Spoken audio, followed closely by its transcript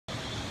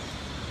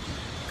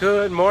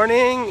Good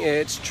morning,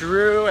 it's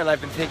Drew, and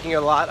I've been thinking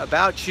a lot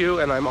about you,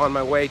 and I'm on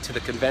my way to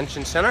the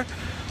convention center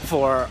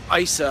for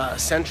ISA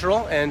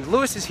Central, and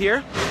Lewis is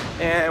here,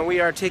 and we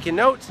are taking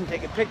notes and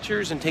taking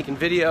pictures and taking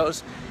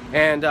videos,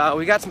 and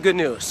we got some good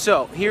news.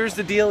 So here's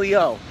the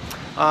dealio.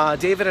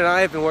 David and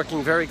I have been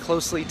working very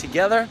closely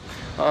together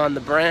on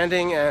the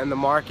branding and the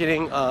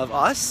marketing of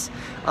us,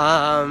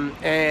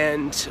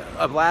 and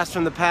a blast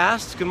from the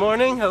past. Good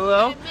morning,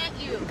 hello. I met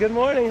you. Good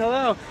morning,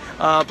 hello.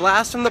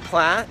 Blast from the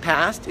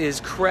past is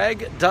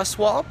Craig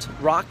Duswalt,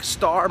 rock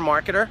star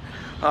marketer.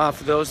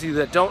 For those of you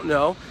that don't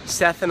know,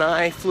 Seth and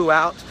I flew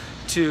out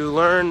to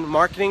learn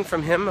marketing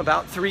from him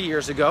about 3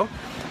 years ago,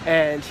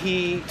 and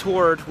he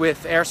toured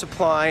with Air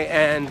Supply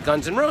and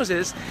Guns N'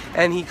 Roses,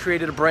 and he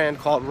created a brand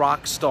called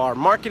Rockstar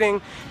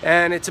Marketing,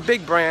 and it's a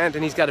big brand,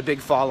 and he's got a big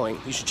following.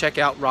 You should check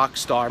out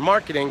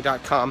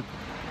rockstarmarketing.com,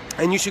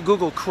 and you should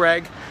Google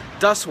Craig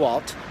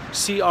Duswalt,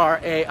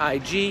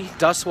 C-R-A-I-G,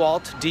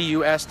 Duswalt,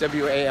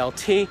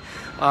 D-U-S-W-A-L-T,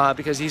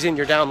 because he's in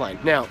your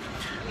downline. Now,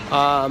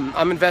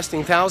 I'm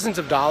investing thousands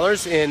of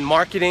dollars in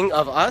marketing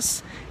of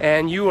us,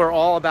 and you are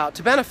all about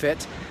to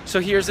benefit. So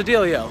here's the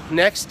dealio.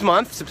 Next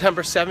month,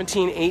 September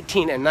 17,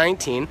 18, and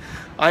 19,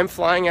 I'm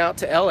flying out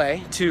to LA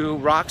to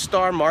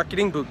Rockstar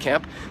Marketing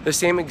Bootcamp, the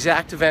same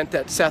exact event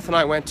that Seth and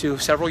I went to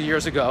several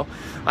years ago.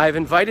 I've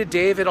invited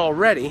David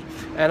already,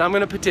 and I'm going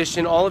to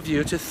petition all of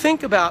you to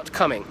think about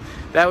coming.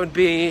 That would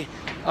be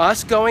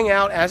us going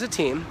out as a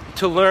team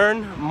to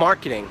learn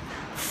marketing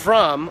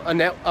from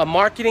a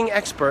marketing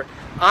expert.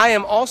 I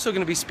am also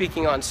going to be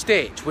speaking on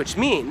stage, which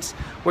means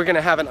we're going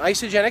to have an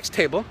Isagenix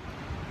table.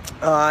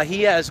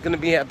 He is going to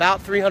be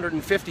about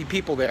 350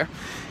 people there,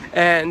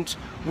 and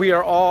we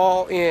are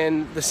all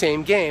in the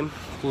same game,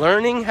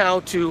 learning how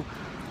to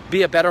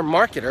be a better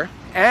marketer,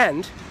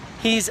 and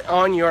he's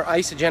on your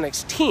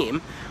Isagenix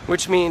team,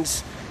 which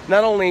means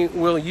not only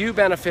will you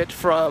benefit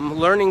from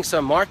learning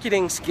some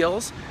marketing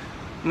skills,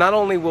 not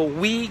only will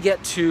we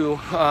get to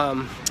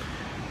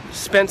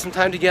spend some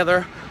time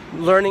together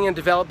learning and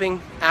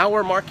developing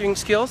our marketing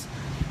skills,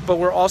 but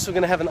we're also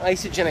going to have an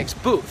Isagenix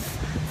booth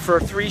for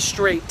 3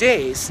 straight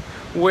days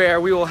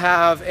where we will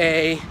have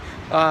a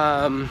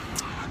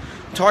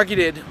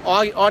targeted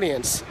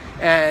audience,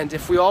 and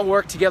if we all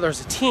work together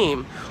as a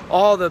team,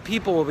 all the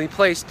people will be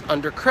placed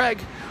under Craig,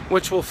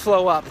 which will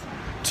flow up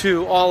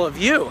to all of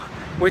you,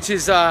 which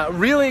is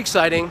really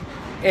exciting,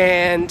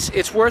 and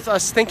it's worth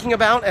us thinking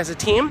about as a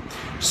team.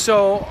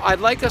 So I'd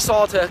like us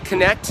all to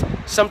connect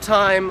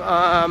sometime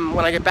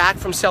when I get back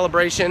from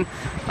Celebration.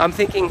 I'm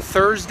thinking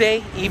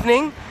Thursday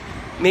evening,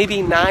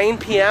 maybe 9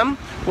 p.m.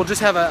 We'll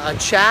just have a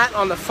chat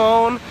on the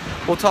phone.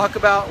 We'll talk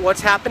about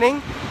what's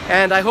happening,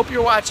 and I hope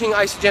you're watching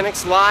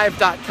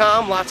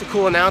IsagenixLive.com. Lots of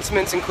cool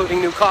announcements,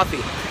 including new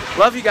coffee.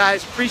 Love you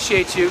guys,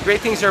 appreciate you. Great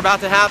things are about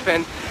to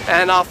happen,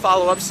 and I'll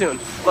follow up soon.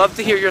 Love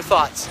to hear your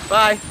thoughts.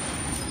 Bye.